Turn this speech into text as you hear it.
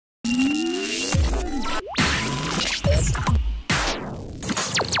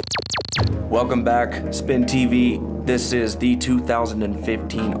Welcome back, Spin TV. This is the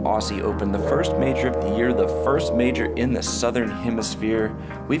 2015 Aussie Open, the first major of the year, the first major in the Southern Hemisphere.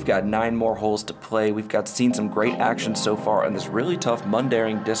 We've got 9 more holes to play. We've seen some great action so far on this really tough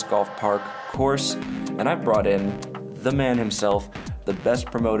Mundaring Disc Golf Park course, and I've brought in the man himself, the best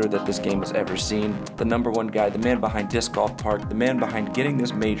promoter that this game has ever seen, the #1 guy, the man behind Disc Golf Park, the man behind getting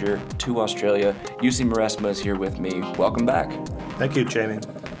this major to Australia. Jussi Mieresma is here with me. Welcome back. Thank you, Jamie.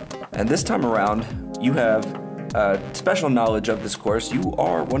 And this time around, you have special knowledge of this course. You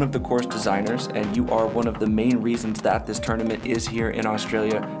are one of the course designers, and you are one of the main reasons that this tournament is here in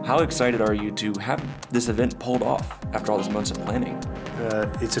Australia. How excited are you to have this event pulled off after all these months of planning?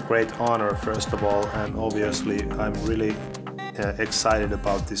 It's a great honor, first of all, and obviously I'm really excited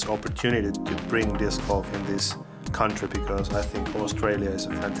about this opportunity to bring disc golf in this country, because I think Australia is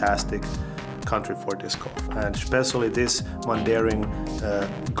a fantastic country for disc golf, and especially this Mundaring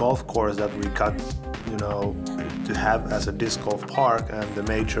golf course that we got, to have as a disc golf park and the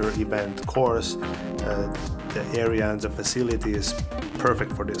major event course. The area and the facility is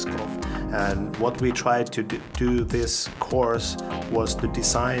perfect for disc golf. And what we tried to do this course was to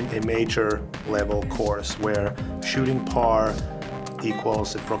design a major level course where shooting par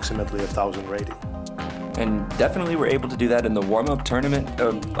equals approximately 1,000 rating. And definitely we're able to do that in the warm-up tournament.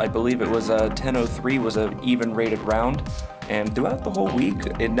 I believe it was 10:03 was an even rated round, and throughout the whole week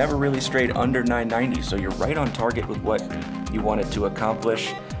it never really strayed under 990, so you're right on target with what you wanted to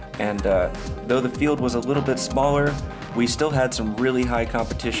accomplish. And though the field was a little bit smaller, we still had some really high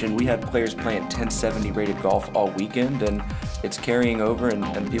competition. We had players playing 1070 rated golf all weekend, and it's carrying over,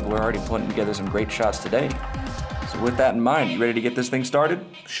 and people are already putting together some great shots today. So with that in mind, you ready to get this thing started?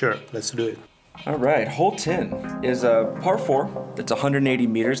 Sure, let's do it. All right, hole 10 is a par 4. It's 180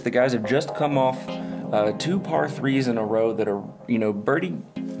 meters. The guys have just come off 2 par 3s in a row that are, birdie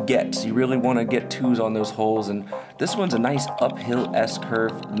gets. You really want to get 2s on those holes, and this one's a nice uphill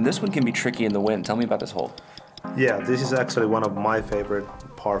S-curve, and this one can be tricky in the wind. Tell me about this hole. Yeah, this is actually one of my favorite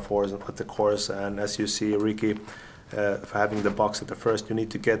par 4s at the course, and as you see, Ricky, having the box at the first, you need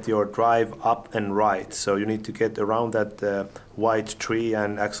to get your drive up and right. So you need to get around that white tree,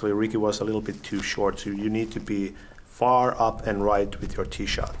 and actually Ricky was a little bit too short, so you need to be far up and right with your tee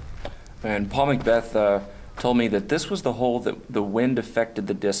shot. And Paul McBeth told me that this was the hole that the wind affected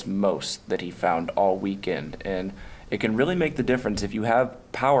the disc most that he found all weekend, and it can really make the difference. If you have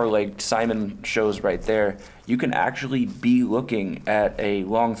power like Simon shows right there, you can actually be looking at a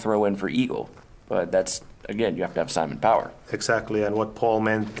long throw in for eagle, but that's, again, you have to have Simon power. Exactly, and what Paul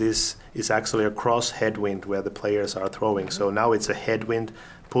meant, this is actually a cross headwind where the players are throwing. So now it's a headwind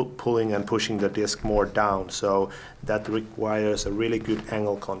pulling and pushing the disc more down. So that requires a really good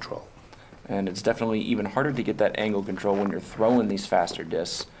angle control. And it's definitely even harder to get that angle control when you're throwing these faster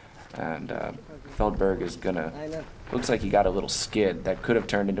discs. And Feldberg is gonna, looks like he got a little skid that could have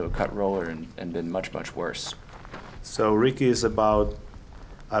turned into a cut roller and been much, much worse. So Ricky is about,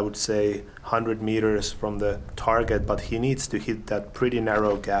 I would say, 100 meters from the target, but he needs to hit that pretty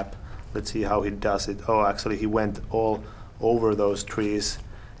narrow gap. Let's see how he does it. Oh, actually he went all over those trees.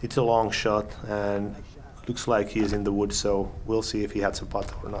 It's a long shot, and looks like he's in the woods, so we'll see if he hits a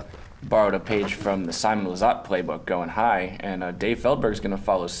putt or not. Borrowed a page from the Simon Lizotte playbook going high, and Dave Feldberg's going to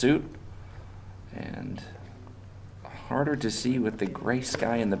follow suit. And harder to see with the gray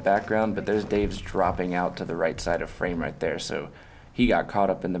sky in the background, but there's Dave's dropping out to the right side of frame right there, so he got caught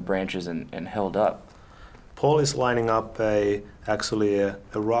up in the branches and held up. Paul is lining up actually a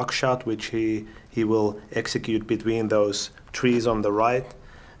rock shot, which he will execute between those trees on the right,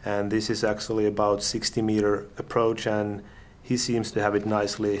 and this is actually about 60-meter approach, and he seems to have it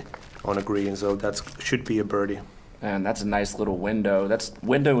nicely on a green, so that should be a birdie. And that's a nice little window. That's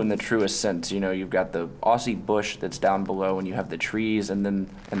window in the truest sense. You've got the Aussie bush that's down below, and you have the trees and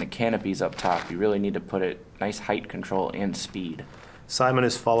the canopies up top. You really need to put it nice height control and speed. Simon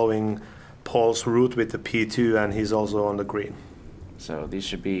is following Paul's route with the P2, and he's also on the green. So these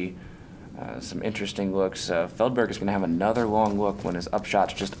should be some interesting looks. Feldberg is going to have another long look when his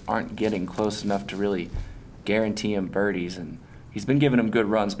upshots just aren't getting close enough to really guarantee him birdies, and he's been giving him good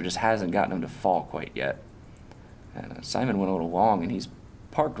runs, but just hasn't gotten him to fall quite yet. And Simon went a little long, and he's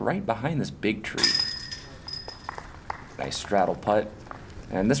parked right behind this big tree. Nice straddle putt.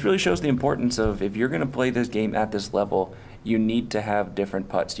 And this really shows the importance of, if you're going to play this game at this level, you need to have different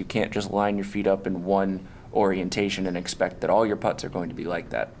putts. You can't just line your feet up in one orientation and expect that all your putts are going to be like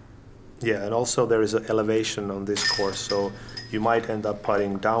that. Yeah, and also there is an elevation on this course, so you might end up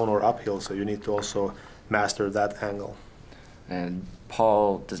putting down or uphill, so you need to also master that angle. And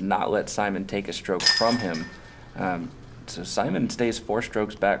Paul does not let Simon take a stroke from him. So Simon stays 4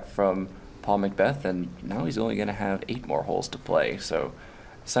 strokes back from Paul McBeth, and now he's only going to have 8 more holes to play. So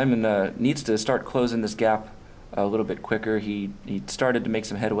Simon needs to start closing this gap a little bit quicker. He started to make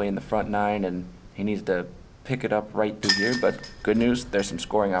some headway in the front 9, and he needs to pick it up right through here. But good news, there's some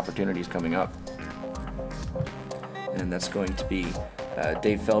scoring opportunities coming up. And that's going to be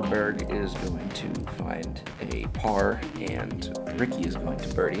Dave Feldberg is going to find a par, and Ricky is going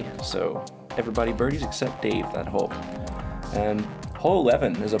to birdie. So everybody birdies except Dave that hole. And hole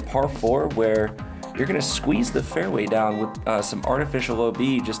 11 is a par 4 where you're going to squeeze the fairway down with some artificial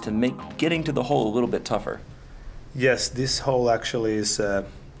OB just to make getting to the hole a little bit tougher. Yes, this hole actually is,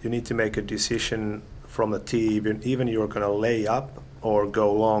 you need to make a decision from the tee, even you're going to lay up or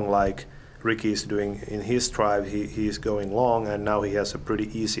go long like Ricky is doing in his drive. He's going long, and now he has a pretty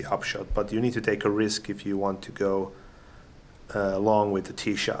easy upshot, but you need to take a risk if you want to go long with the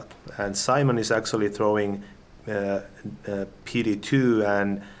tee shot. And Simon is actually throwing PD2,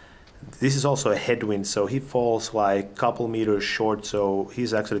 and this is also a headwind, so he falls like a couple meters short, so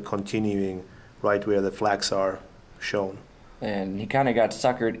he's actually continuing right where the flags are shown. And he kind of got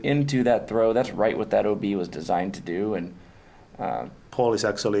suckered into that throw. That's right what that OB was designed to do. And Paul is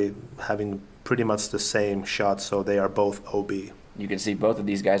actually having pretty much the same shot, so they are both OB. You can see both of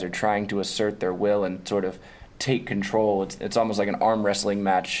these guys are trying to assert their will and sort of take control. It's almost like an arm wrestling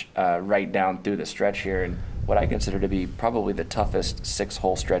match right down through the stretch here, and what I consider to be probably the toughest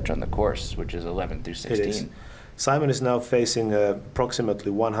 6-hole stretch on the course, which is 11 through 16. It is. Simon is now facing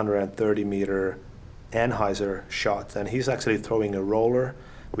approximately 130-meter Anheuser shot, and he's actually throwing a roller,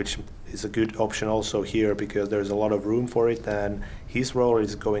 which is a good option also here because there's a lot of room for it, and his roller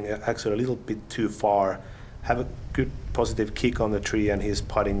is going actually a little bit too far. Have a good positive kick on the tree, and he's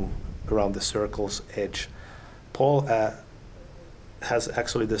putting around the circle's edge. Paul has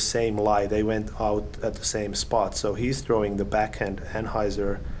actually the same lie. They went out at the same spot, so he's throwing the backhand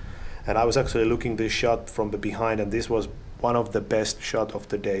Anheuser, and I was actually looking this shot from the behind, and this was one of the best shot of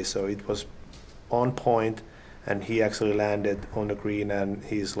the day, so it was on point, and he actually landed on the green, and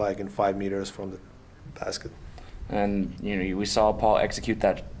he's like in 5 meters from the basket. And you know, we saw Paul execute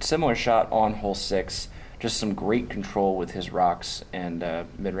that similar shot on hole 6. Just some great control with his rocks and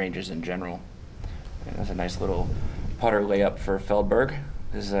mid-ranges in general. And that's a nice little putter layup for Feldberg.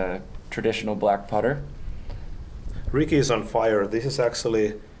 This is a traditional black putter. Ricky is on fire. This is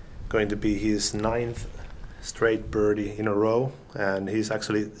actually going to be his 9th straight birdie in a row, and he's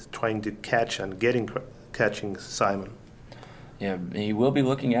actually trying to catch and catching Simon. Yeah, he will be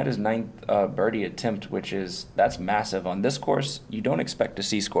looking at his 9th birdie attempt, that's massive. On this course, you don't expect to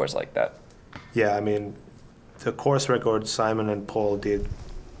see scores like that. Yeah, I mean, the course record Simon and Paul did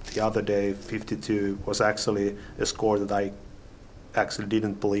the other day, 52, was actually a score that I actually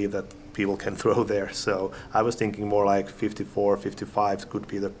didn't believe that people can throw there. So I was thinking more like 54, 55 could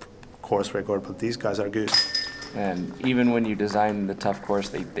be the course record, but these guys are good. And even when you design the tough course,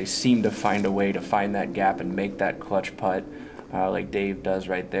 they seem to find a way to find that gap and make that clutch putt like Dave does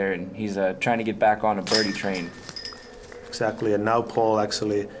right there. And he's trying to get back on a birdie train. Exactly, and now Paul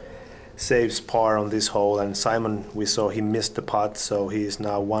actually saves par on this hole, and Simon, we saw he missed the putt, so he is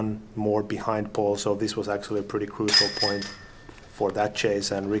now 1 more behind Paul, so this was actually a pretty crucial point for that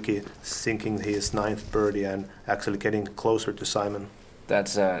chase, and Ricky sinking his 9th birdie and actually getting closer to Simon.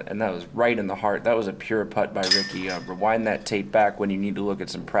 And that was right in the heart. That was a pure putt by Ricky. Rewind that tape back when you need to look at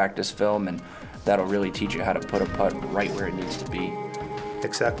some practice film, and that'll really teach you how to put a putt right where it needs to be.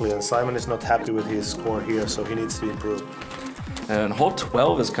 Exactly, and Simon is not happy with his score here, so he needs to improve. And hole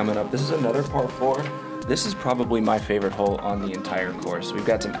 12 is coming up. This is another par 4. This is probably my favorite hole on the entire course. We've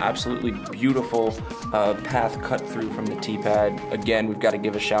got some absolutely beautiful path cut through from the tee pad. Again, we've got to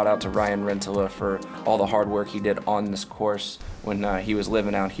give a shout out to Ryan Rentola for all the hard work he did on this course when he was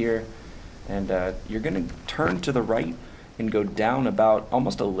living out here. And you're going to turn to the right and go down about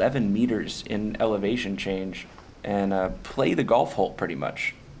almost 11 meters in elevation change and play the golf hole pretty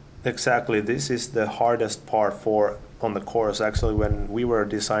much. Exactly. This is the hardest par 4 on the course. Actually, when we were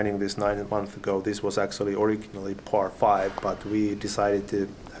designing this 9 months ago, this was actually originally par 5, but we decided to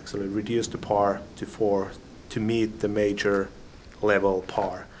actually reduce the par to 4 to meet the major level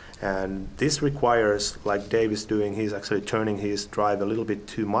par. And this requires, like Dave is doing, he's actually turning his drive a little bit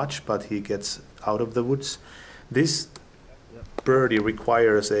too much, but he gets out of the woods. This birdie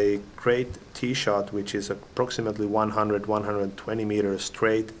requires a great tee shot, which is approximately 100-120 meters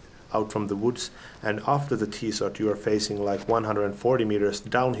straight out from the woods, and after the tee shot you are facing like 140 meters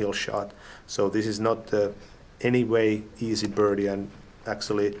downhill shot, so this is not any way easy birdie, and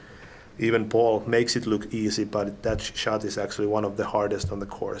actually even Paul makes it look easy, but that shot is actually one of the hardest on the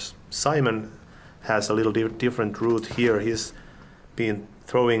course. Simon has a little different route here. He's been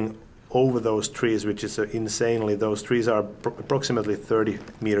throwing over those trees, which is insanely, those trees are approximately 30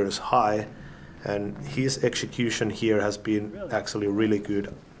 meters high, and his execution here has been actually really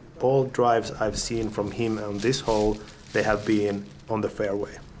good. All drives I've seen from him on this hole, they have been on the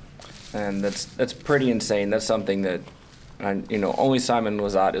fairway. And that's pretty insane. That's something that only Simon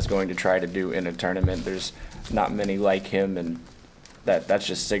Lizotte is going to try to do in a tournament. There's not many like him, and that's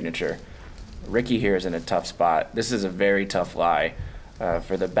just signature. Ricky here is in a tough spot. This is a very tough lie.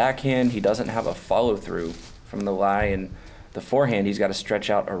 For the backhand, he doesn't have a follow-through from the lie, and the forehand, he's got to stretch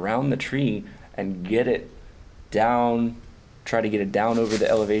out around the tree and get it down, try to get it down over the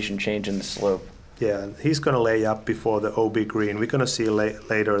elevation change in the slope. Yeah, he's going to lay up before the OB green. We're going to see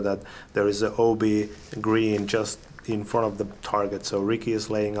later that there is an OB green just in front of the target. So Ricky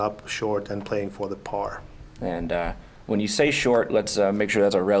is laying up short and playing for the par. And when you say short, let's make sure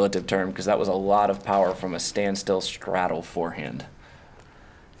that's a relative term, because that was a lot of power from a standstill straddle forehand.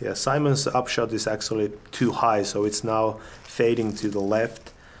 Yeah, Simon's upshot is actually too high, so it's now fading to the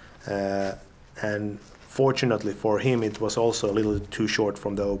left. And fortunately for him, it was also a little too short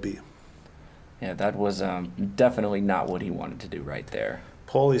from the OB. Yeah, that was definitely not what he wanted to do right there.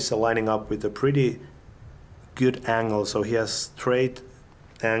 Paul is lining up with a pretty good angle, so he has straight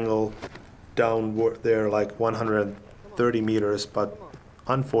angle downward there, like 130 meters, but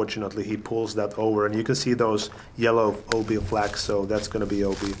unfortunately he pulls that over, and you can see those yellow OB flags, so that's going to be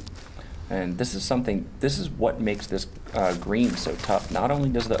OB. And this is what makes this green so tough. Not only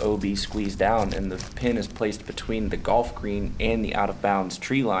does the OB squeeze down and the pin is placed between the golf green and the out-of-bounds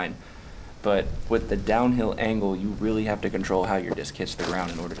tree line, but with the downhill angle, you really have to control how your disc hits the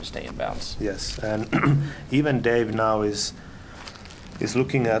ground in order to stay in bounds. Yes, and even Dave now is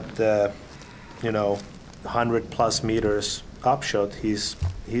looking at the 100+ meters upshot.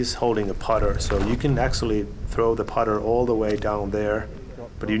 He's holding a putter, so you can actually throw the putter all the way down there,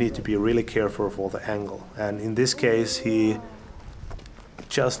 but you need to be really careful for the angle. And in this case, he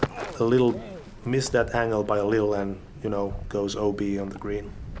just missed that angle by a little, and goes OB on the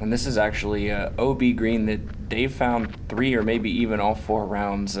green. And this is actually a OB green that Dave found 3 or maybe even all 4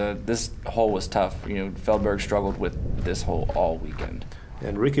 rounds. This hole was tough. Feldberg struggled with this hole all weekend.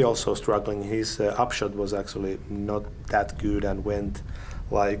 And Ricky also struggling. His upshot was actually not that good and went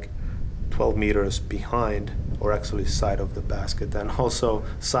like 12 meters behind, or actually side of the basket. And also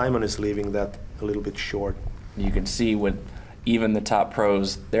Simon is leaving that a little bit short. You can see with even the top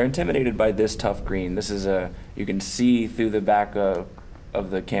pros, they're intimidated by this tough green. This is you can see through the back of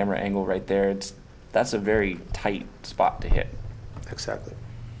the camera angle right there. That's a very tight spot to hit. Exactly.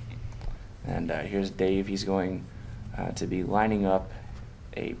 And here's Dave. He's going to be lining up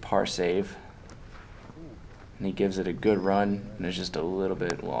a par save, and he gives it a good run, and it's just a little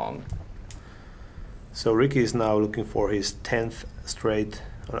bit long. So Ricky is now looking for his 10th straight.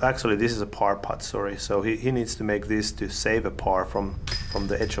 Actually, this is a par putt, sorry. So he needs to make this to save a par from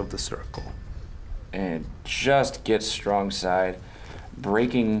the edge of the circle. And just gets strong side,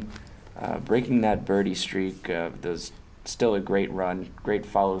 breaking that birdie streak. There's still a great run, great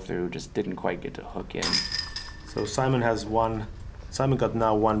follow through, just didn't quite get to hook in. So Simon got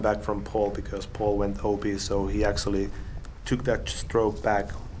now 1 back from Paul, because Paul went OB, so he actually took that stroke back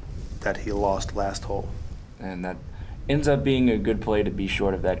that he lost last hole. And that ends up being a good play to be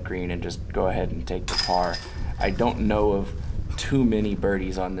short of that green and just go ahead and take the par. I don't know of too many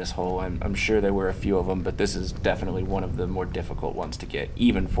birdies on this hole. I'm sure there were a few of them, but this is definitely one of the more difficult ones to get,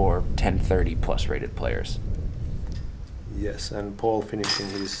 even for 1030 plus rated players. Yes, and Paul finishing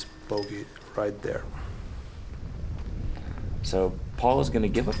his bogey right there. So Paul is going to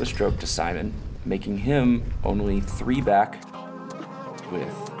give up a stroke to Simon, making him only 3 back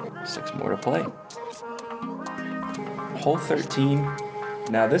with 6 more to play. Hole 13.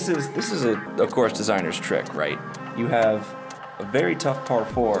 Now this is a course designer's trick, right? You have a very tough par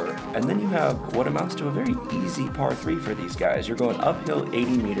 4, and then you have what amounts to a very easy par 3 for these guys. You're going uphill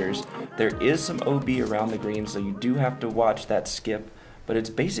 80 meters. There is some OB around the green, so you do have to watch that skip, but it's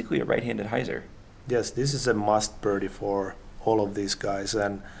basically a right-handed hyzer. Yes, this is a must birdie for all of these guys,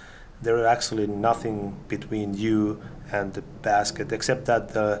 and there are actually nothing between you and the basket except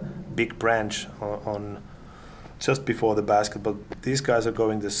that big branch on just before the basket, but these guys are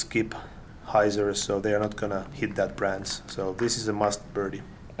going to skip hyzers, so they are not gonna hit that branch. So this is a must birdie.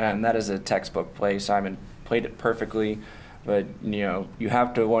 And that is a textbook play. Simon played it perfectly, but you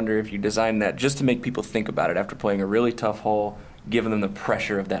have to wonder if you designed that just to make people think about it after playing a really tough hole, giving them the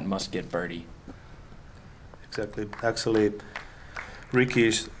pressure of that must-get birdie. Exactly. Actually, Ricky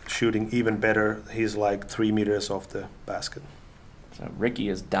is shooting even better. He's like 3 meters off the basket. So Ricky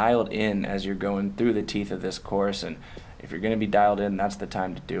is dialed in as you're going through the teeth of this course, and if you're going to be dialed in, that's the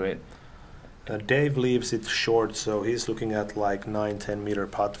time to do it. Dave leaves it short, so he's looking at like 9-10 meter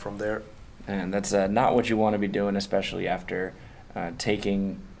putt from there. And that's not what you want to be doing, especially after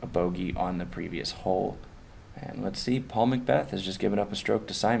taking a bogey on the previous hole. And let's see, Paul McBeth has just given up a stroke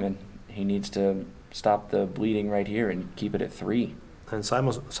to Simon. He needs to stop the bleeding right here and keep it at 3. And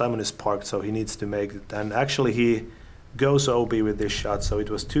Simon is parked, so he needs to make it. And actually he goes OB with this shot, so it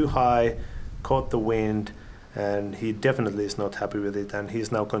was too high, caught the wind, and he definitely is not happy with it. And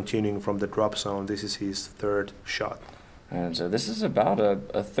he's now continuing from the drop zone. This is his 3rd shot. And so this is about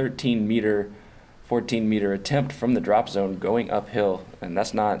a 13 meter, 14 meter attempt from the drop zone going uphill, and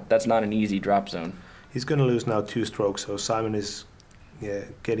that's not an easy drop zone. He's going to lose now 2 strokes, so Simon is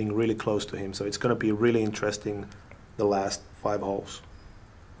getting really close to him. So it's going to be really interesting the last 5 holes.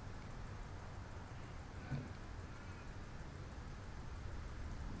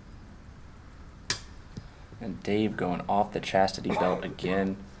 And Dave going off the chastity belt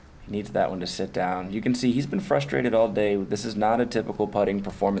again. He needs that one to sit down. You can see he's been frustrated all day. This is not a typical putting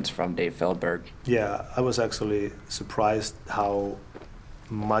performance from Dave Feldberg. Yeah, I was actually surprised how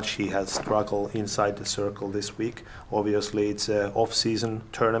much he has struggled inside the circle this week. Obviously, it's an off-season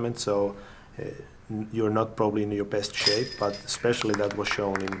tournament, so you're not probably in your best shape, but especially that was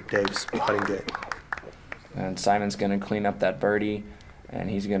shown in Dave's putting game. And Simon's going to clean up that birdie, and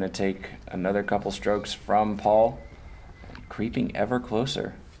he's going to take another couple strokes from Paul, creeping ever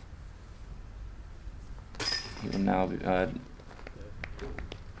closer. He will now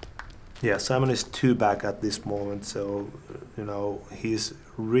yeah, Simon is 2 back at this moment, so he's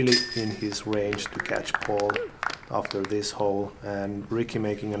really in his range to catch Paul after this hole, and Ricky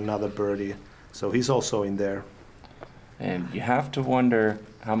making another birdie, so he's also in there. And you have to wonder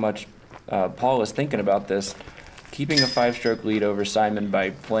how much Paul is thinking about this, keeping a 5-stroke lead over Simon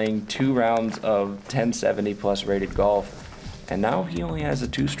by playing 2 rounds of 1070 plus rated golf. And now he only has a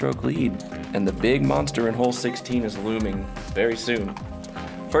 2-stroke lead, and the big monster in hole 16 is looming very soon.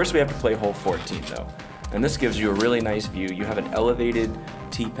 First we have to play hole 14 though, and this gives you a really nice view. You have an elevated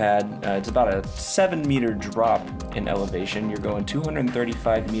tee pad. It's about a 7 meter drop in elevation. You're going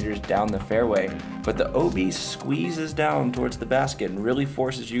 235 meters down the fairway, but the OB squeezes down towards the basket and really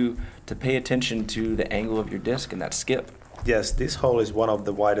forces you to pay attention to the angle of your disc and that skip. Yes, this hole is one of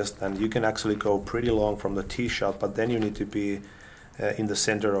the widest, and you can actually go pretty long from the tee shot, but then you need to be in the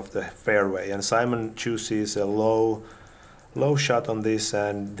center of the fairway. And Simon chooses a low shot on this,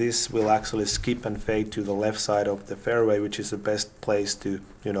 and this will actually skip and fade to the left side of the fairway, which is the best place to,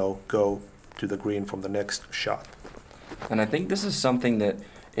 go to the green from the next shot. And I think this is something that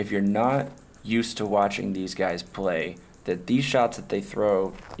if you're not used to watching these guys play, that these shots that they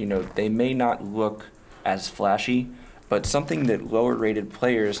throw, they may not look as flashy, but something that lower rated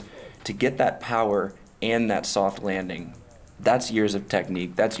players, to get that power and that soft landing, that's years of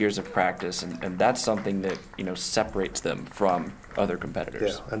technique, that's years of practice, and that's something that separates them from other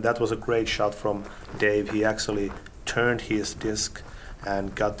competitors. Yeah, and that was a great shot from Dave. He actually turned his disc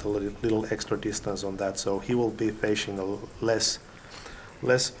and got a little extra distance on that, so he will be facing a less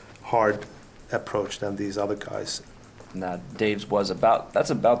hard approach than these other guys. Now Dave's that's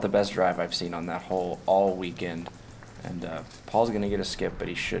about the best drive I've seen on that hole all weekend. And Paul's going to get a skip, but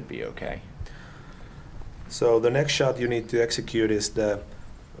he should be okay. So the next shot you need to execute is the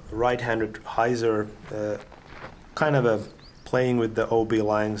right-handed hyzer, kind of playing with the OB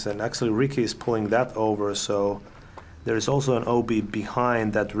lines, and actually Ricky is pulling that over, so there is also an OB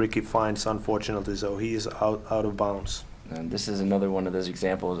behind that Ricky finds, unfortunately, so he is out of bounds. And this is another one of those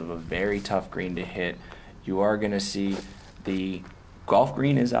examples of a very tough green to hit. You are going to see the golf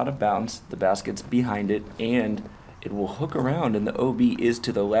green is out of bounds, the basket's behind it, and it will hook around, and the OB is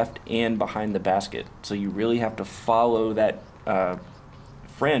to the left and behind the basket. So you really have to follow that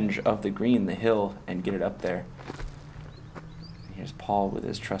fringe of the green, the hill, and get it up there. Here's Paul with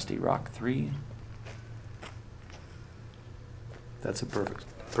his trusty rock 3. That's a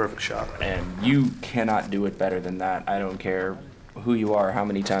perfect shot. And you cannot do it better than that. I don't care who you are, how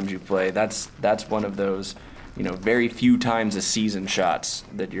many times you play. That's one of those, very few times a season shots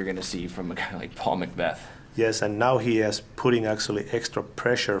that you're going to see from a guy like Paul McBeth. Yes, and now he is putting actually extra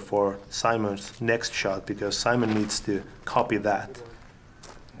pressure for Simon's next shot, because Simon needs to copy that.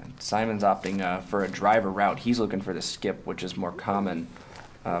 And Simon's opting for a driver route. He's looking for the skip, which is more common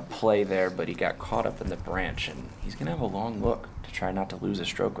play there, but he got caught up in the branch, and he's going to have a long look to try not to lose a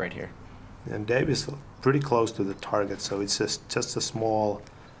stroke right here. And Dave is pretty close to the target, so it's just a small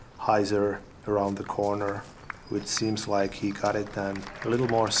hyzer around the corner, which seems like he got it, and a little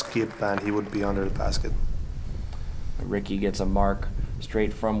more skip and he would be under the basket. Ricky gets a mark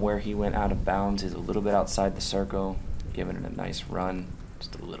straight from where he went out of bounds. He's a little bit outside the circle, giving it a nice run,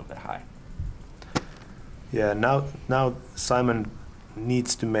 just a little bit high. Yeah, now Simon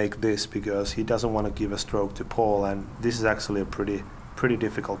needs to make this because he doesn't want to give a stroke to Paul, and this is actually a pretty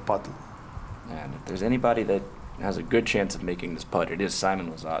difficult putt. And if there's anybody that has a good chance of making this putt, it is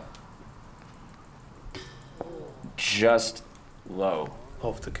Simon Lizotte. Just low.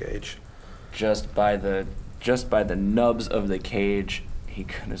 Off the cage. Just by the nubs of the cage, he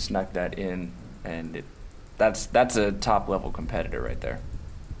could have snuck that in, and that's a top level competitor right there.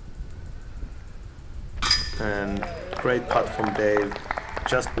 And great putt from Dave.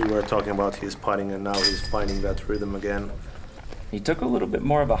 Just we were talking about his putting, and now he's finding that rhythm again. He took a little bit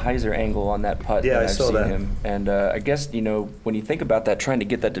more of a hyzer angle on that putt than I've seen him. And I guess, you know, when you think about that, trying to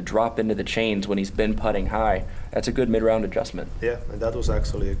get that to drop into the chains when he's been putting high, that's a good mid-round adjustment. Yeah, and that was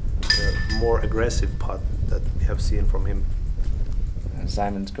actually a more aggressive putt that we have seen from him. And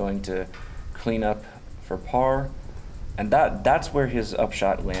Simon's going to clean up for par. And that's where his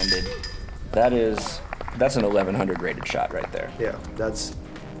upshot landed. That's an 1100 rated shot right there. Yeah,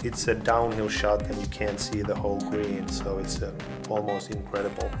 it's a downhill shot and you can't see the whole green, so it's almost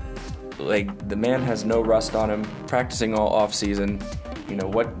incredible. Like, the man has no rust on him, practicing all off season. You know,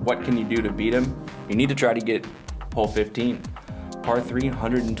 what can you do to beat him? You need to try to get hole 15, par 3,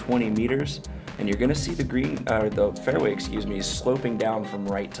 120 meters, and you're gonna see the the fairway, sloping down from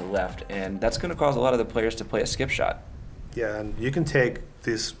right to left, and that's gonna cause a lot of the players to play a skip shot. Yeah, and you can take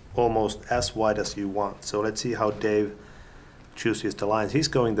this almost as wide as you want. So let's see how Dave chooses the lines. He's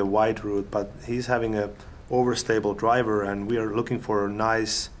going the wide route, but he's having a overstable driver, and we are looking for a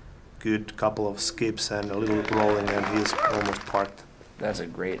nice, good couple of skips and a little rolling, and he's almost parked. That's a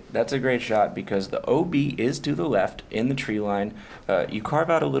great shot because the OB is to the left in the tree line. You carve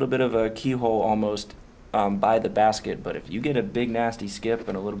out a little bit of a keyhole almost by the basket, but if you get a big nasty skip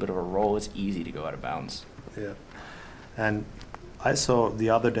and a little bit of a roll, it's easy to go out of bounds. Yeah, and I saw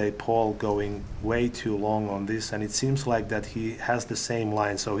the other day Paul going way too long on this, and it seems like that he has the same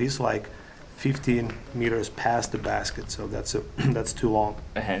line, so he's like 15 meters past the basket, so that's too long.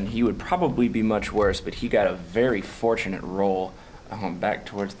 And he would probably be much worse, but he got a very fortunate roll back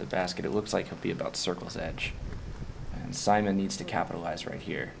towards the basket. It looks like he'll be about circle's edge, and Simon needs to capitalize right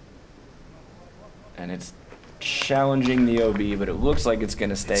here. And it's challenging the OB, but it looks like it's going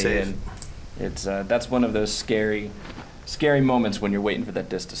to stay in. It's that's one of those scary moments when you're waiting for that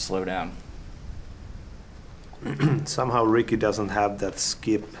disc to slow down. Somehow Ricky doesn't have that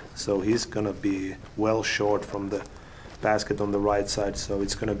skip, so he's gonna be well short from the basket on the right side, so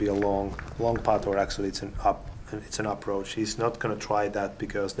it's gonna be a long putt, or actually it's an approach. He's not gonna try that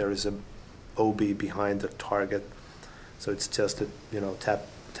because there is a OB behind the target, so it's just a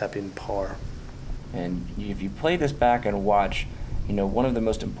tap in par. And if you play this back and watch, you know, one of the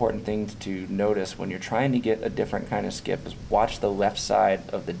most important things to notice when you're trying to get a different kind of skip is watch the left side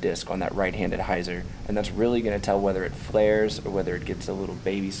of the disc on that right-handed hyzer, and that's really going to tell whether it flares or whether it gets a little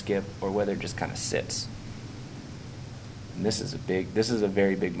baby skip or whether it just kind of sits. And this is a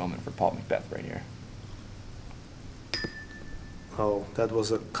very big moment for Paul McBeth right here. Oh, that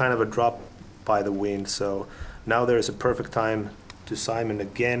was a kind of a drop by the wind, so now there is a perfect time to Simon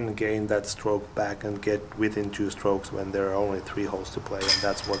again gain that stroke back and get within 2 strokes when there are only 3 holes to play, and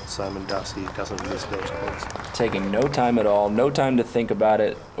that's what Simon does. He doesn't miss those holes. Taking no time at all, no time to think about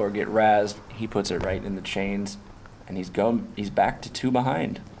it or get razzed. He puts it right in the chains, and he's back to 2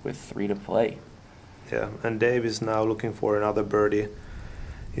 behind with 3 to play. Yeah, and Dave is now looking for another birdie.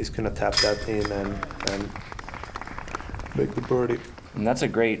 He's gonna tap that in and make the birdie. And that's a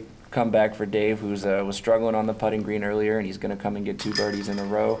great comeback for Dave, who's was struggling on the putting green earlier, and he's going to come and get 2 birdies in a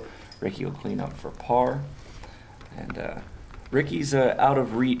row. Ricky will clean up for par, and Ricky's out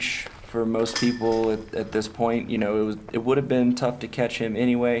of reach for most people at this point. You know, it would have been tough to catch him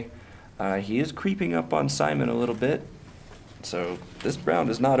anyway. He is creeping up on Simon a little bit, so this round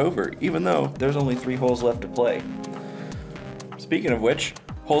is not over, even though there's only 3 holes left to play. Speaking of which,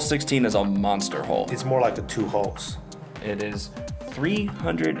 hole 16 is a monster hole. It's more like 2 holes. It is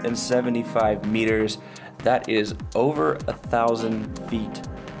 375 meters. That is over 1,000 feet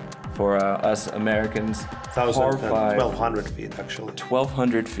for us Americans. 1,200 feet, actually.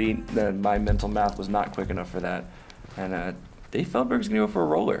 1,200 feet. My mental math was not quick enough for that. And Dave Feldberg's going to go for a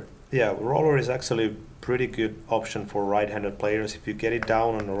roller. Yeah, roller is actually a pretty good option for right-handed players. If you get it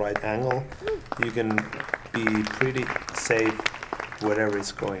down on the right angle, you can be pretty safe wherever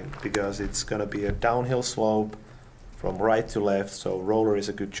it's going, because it's going to be a downhill slope from right to left, so roller is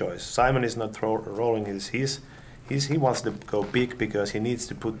a good choice. Simon is not rolling he wants to go big because he needs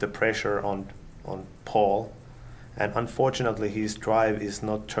to put the pressure on Paul, and unfortunately his drive is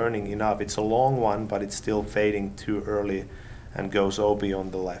not turning enough. It's a long one, but it's still fading too early and goes OB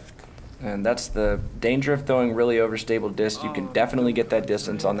on the left. And that's the danger of throwing really overstable disc. You can definitely get that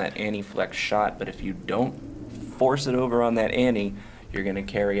distance on that anti-flex shot, but if you don't force it over on that ante, you're going to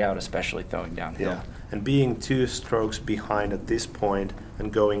carry out, especially throwing downhill. Yeah, and being 2 strokes behind at this point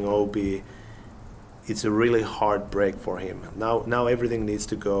and going OB, it's a really hard break for him. Now everything needs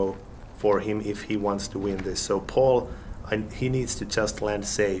to go for him if he wants to win this. So Paul, he needs to just land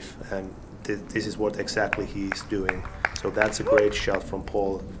safe, and this is what exactly he's doing. So that's a great shot from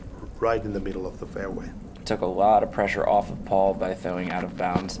Paul, right in the middle of the fairway. Took a lot of pressure off of Paul by throwing out of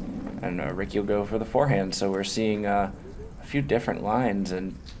bounds, and Ricky will go for the forehand. So we're seeing a few different lines,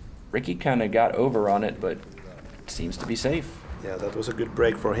 and Ricky kind of got over on it, but seems to be safe. Yeah, that was a good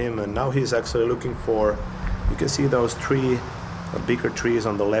break for him, and now he's actually looking for, you can see those 3 bigger trees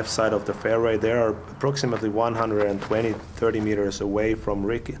on the left side of the fairway. They are approximately 120-30 meters away from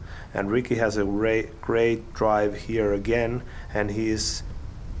Ricky, and Ricky has a great drive here again, and he's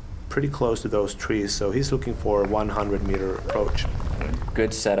pretty close to those trees, so he's looking for a 100-meter approach.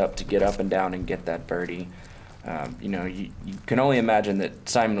 Good setup to get up and down and get that birdie. You know, you can only imagine that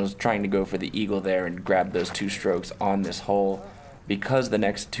Simon was trying to go for the eagle there and grab those 2 strokes on this hole, because the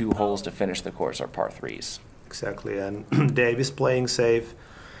next 2 holes to finish the course are par 3s. Exactly, and Dave is playing safe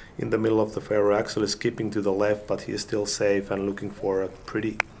in the middle of the fairway, actually skipping to the left, but he's still safe and looking for a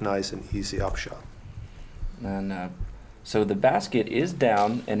pretty nice and easy upshot. And so the basket is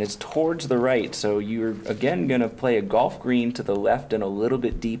down and it's towards the right, so you're again going to play a golf green to the left and a little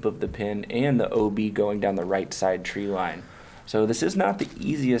bit deep of the pin, and the OB going down the right side tree line. So this is not the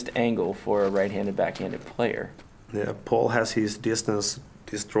easiest angle for a right-handed backhanded player. Yeah, Paul has his distance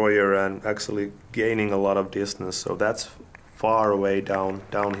destroyer and actually gaining a lot of distance, so that's far away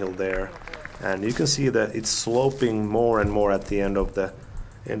downhill there, and you can see that it's sloping more and more at the end of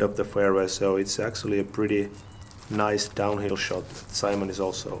the fairway, so it's actually a pretty nice downhill shot that Simon is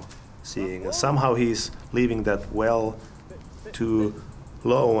also seeing, and somehow he's leaving that well too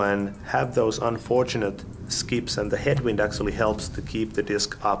low and have those unfortunate skips, and the headwind actually helps to keep the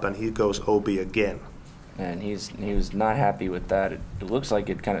disc up, and he goes OB again. And he was not happy with that. It looks like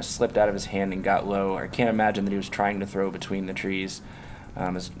it kind of slipped out of his hand and got low. I can't imagine that he was trying to throw between the trees.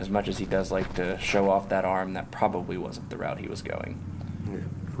 As much as he does like to show off that arm, that probably wasn't the route he was going. Yeah.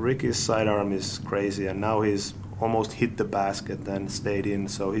 Ricky's sidearm is crazy, and now he's almost hit the basket and stayed in,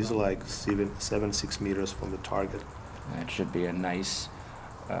 so he's like 7-6 meters from the target. That should be a nice,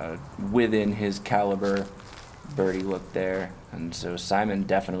 within his caliber birdie look there, and so Simon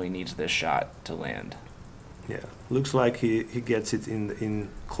definitely needs this shot to land. Yeah, looks like he gets it in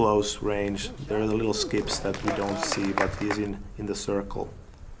close range. There are the little skips that we don't see, but he's in the circle.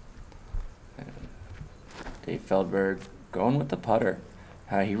 And Dave Feldberg going with the putter.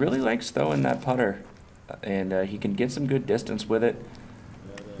 He really likes throwing that putter, and he can get some good distance with it.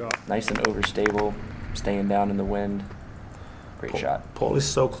 Nice and overstable, staying down in the wind. Great shot. Paul is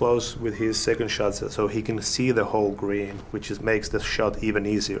so close with his second shot, so he can see the whole green, which makes the shot even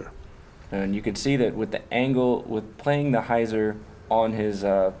easier. And you can see that with the angle, with playing the hyzer on his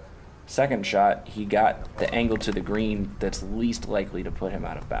second shot, he got the angle to the green that's least likely to put him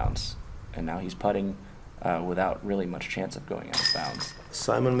out of bounds. And now he's putting without really much chance of going out of bounds.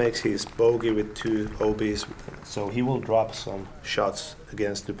 Simon makes his bogey with 2 OBs, so he will drop some shots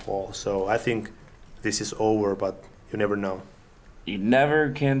against the Paul. So I think this is over, but you never know. You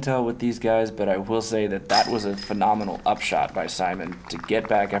never can tell with these guys, but I will say that that was a phenomenal upshot by Simon to get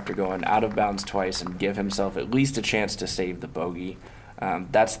back after going out of bounds twice and give himself at least a chance to save the bogey.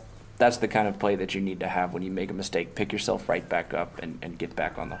 That's the kind of play that you need to have when you make a mistake. Pick yourself right back up and get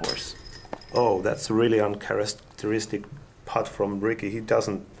back on the horse. Oh, that's a really uncharacteristic putt from Ricky. He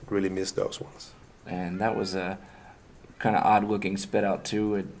doesn't really miss those ones. And that was a kind of odd-looking spit out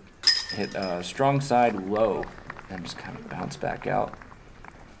too. It hit strong side low and just kind of bounce back out.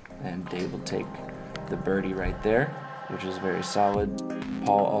 And Dave will take the birdie right there, which is very solid.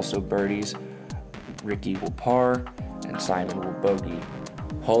 Paul also birdies. Ricky will par, and Simon will bogey.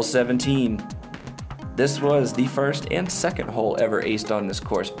 Hole 17. This was the first and second hole ever aced on this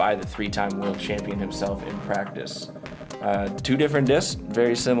course by the 3-time world champion himself in practice. 2 different discs,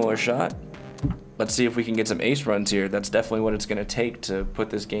 very similar shot. Let's see if we can get some ace runs here. That's definitely what it's going to take to put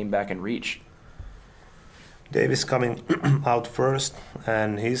this game back in reach. Dave is coming out first,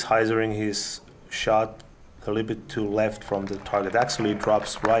 and he's hyzering his shot a little bit to left from the target. Actually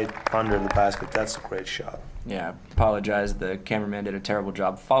drops right under the basket. That's a great shot. Yeah, apologize. The cameraman did a terrible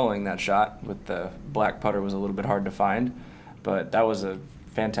job following that shot. With the black putter was a little bit hard to find, but that was a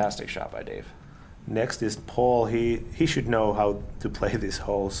fantastic shot by Dave. Next is Paul. He should know how to play this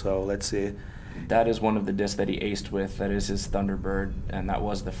hole, so let's see. that is one of the discs that he aced with. That is his Thunderbird, and that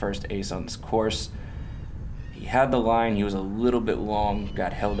was the first ace on this course. He had the line, he was a little bit long,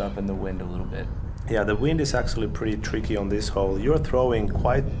 got held up in the wind a little bit. Yeah, the wind is actually pretty tricky on this hole. You're throwing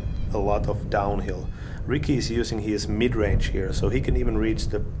quite a lot of downhill. Ricky is using his mid-range here, so he can even reach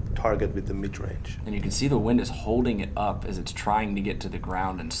the target with the mid-range. And you can see the wind is holding it up as it's trying to get to the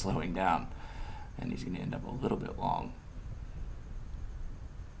ground and slowing down. And he's going to end up a little bit long.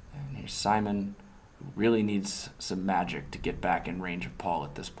 And here's Simon, who really needs some magic to get back in range of Paul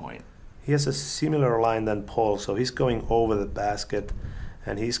at this point. He has a similar line than Paul, so he's going over the basket,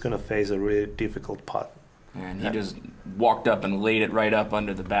 and he's going to face a really difficult putt. And he just walked up and laid it right up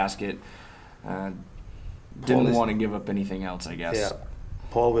under the basket. Didn't want to give up anything else, I guess. Yeah,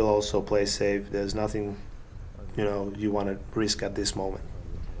 Paul will also play safe. There's nothing, you want to risk at this moment.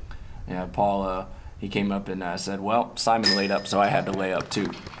 Yeah, Paul, he came up and said, well, Simon laid up, so I had to lay up too.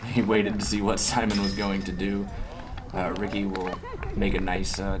 He waited to see what Simon was going to do. Ricky will make a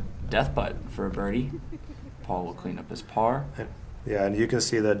nice death putt for a birdie. Paul will clean up his par. Yeah, and you can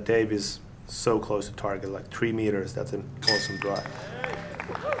see that Dave is so close to target, like 3 meters. That's an awesome drive.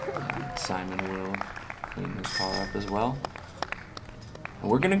 Simon will clean his par up as well.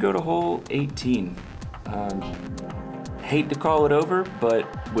 And we're going to go to hole 18. Hate to call it over,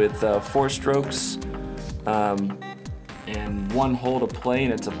 but with 4 strokes and 1 hole to play,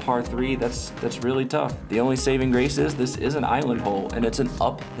 and it's a par 3, that's really tough. The only saving grace is this is an island hole, and it's an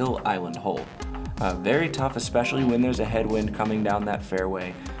uphill island hole. Very tough, especially when there's a headwind coming down that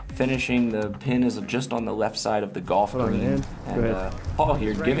fairway. Finishing the pin is just on the left side of the golf green. And Paul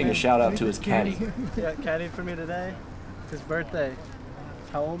here giving a shout out to his caddy. Yeah, caddy for me today. It's his birthday.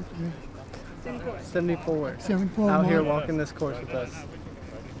 How old? 74. 74. Out here walking this course with us.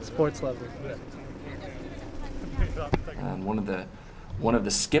 Sports level. And one of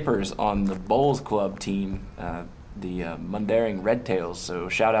the skippers on the Bowls Club team, the Mundaring Red Tails. So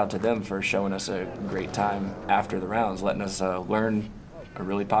shout out to them for showing us a great time after the rounds, letting us learn a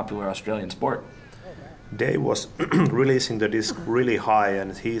really popular Australian sport. Dave was releasing the disc really high,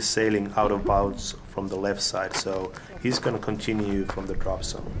 and he's sailing out of bounds from the left side, so he's going to continue from the drop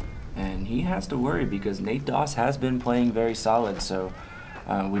zone. And he has to worry because Nate Doss has been playing very solid, so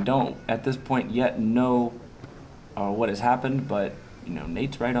we don't at this point yet know what has happened, but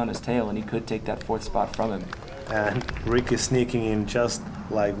Nate's right on his tail, and he could take that 4th spot from him. And Rick is sneaking in just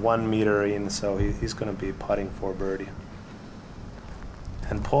like 1 meter in, so he's going to be putting for birdie.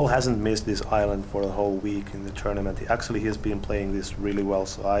 And Paul hasn't missed this island for the whole week in the tournament. Actually, he's been playing this really well,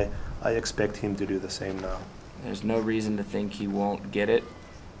 so I expect him to do the same now. There's no reason to think he won't get it.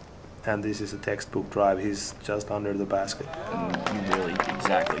 And this is a textbook drive. He's just under the basket. And you really,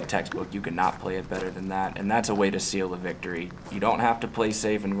 exactly, textbook. You cannot play it better than that. And that's a way to seal a victory. You don't have to play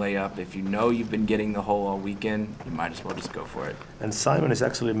safe and lay up. If you know you've been getting the hole all weekend, you might as well just go for it. And Simon is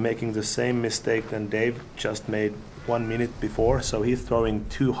actually making the same mistake than Dave just made 1 minute before. So he's throwing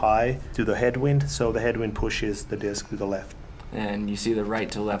too high to the headwind, so the headwind pushes the disc to the left. And you see the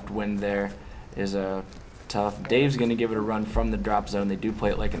right to left wind there is tough. Dave's going to give it a run from the drop zone. They do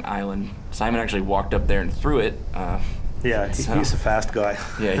play it like an island. Simon actually walked up there and threw it. Yeah, he's a fast guy.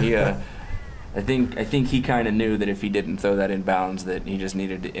 Yeah, I think he kind of knew that if he didn't throw that in bounds, that he just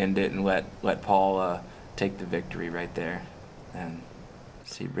needed to end it and let Paul take the victory right there. And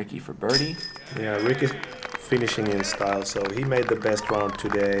see Ricky for birdie. Yeah, Ricky's finishing in style, so he made the best round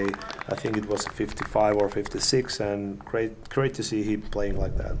today. I think it was 55 or 56, and great to see him playing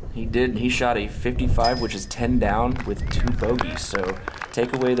like that. He did. He shot a 55, which is 10 down with 2 bogeys. So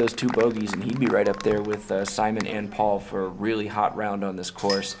take away those 2 bogeys, and he'd be right up there with Simon and Paul for a really hot round on this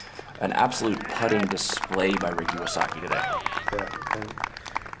course. An absolute putting display by Ricky Wysocki today. Yeah, and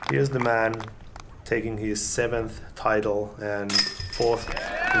here's the man taking his 7th title and 4th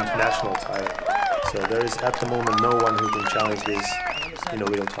international title. So there is at the moment no one who can challenge this in a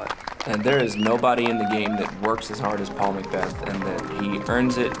real time. And there is nobody in the game that works as hard as Paul McBeth, and that he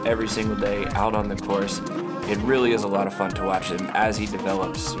earns it every single day out on the course. It really is a lot of fun to watch him as he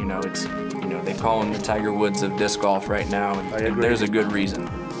develops. They call him the Tiger Woods of disc golf right now, and there's a good reason.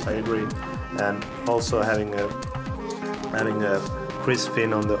 I agree. And also having a Chris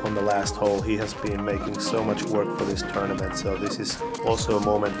Finn on the last hole, he has been making so much work for this tournament, so this is also a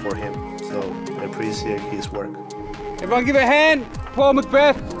moment for him. So I appreciate his work. Everyone give a hand. Paul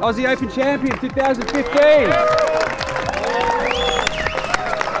McBeth, Aussie Open champion 2015.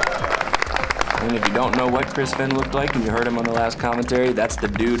 And if you don't know what Chris Finn looked like and you heard him on the last commentary, that's the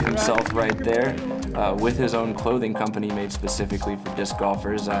dude himself right there, with his own clothing company made specifically for disc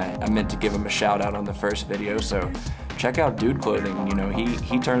golfers. I meant to give him a shout out on the first video, so check out Dude Clothing. You know,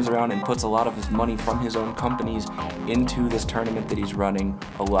 he turns around and puts a lot of his money from his own companies into this tournament that he's running.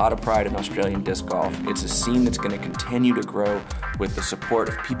 A lot of pride in Australian disc golf. It's a scene that's going to continue to grow with the support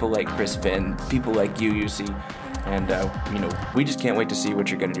of people like Chris Finn, people like you, UC, and you know, we just can't wait to see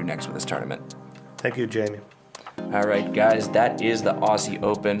what you're going to do next with this tournament. Thank you, Jamie. All right, guys, that is the Aussie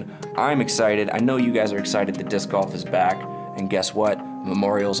Open. I'm excited. I know you guys are excited that disc golf is back. And guess what?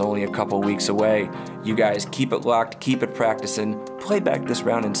 Memorial's only a couple weeks away. You guys keep it locked, keep it practicing, play back this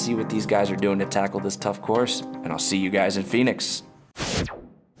round and see what these guys are doing to tackle this tough course. And I'll see you guys in Phoenix.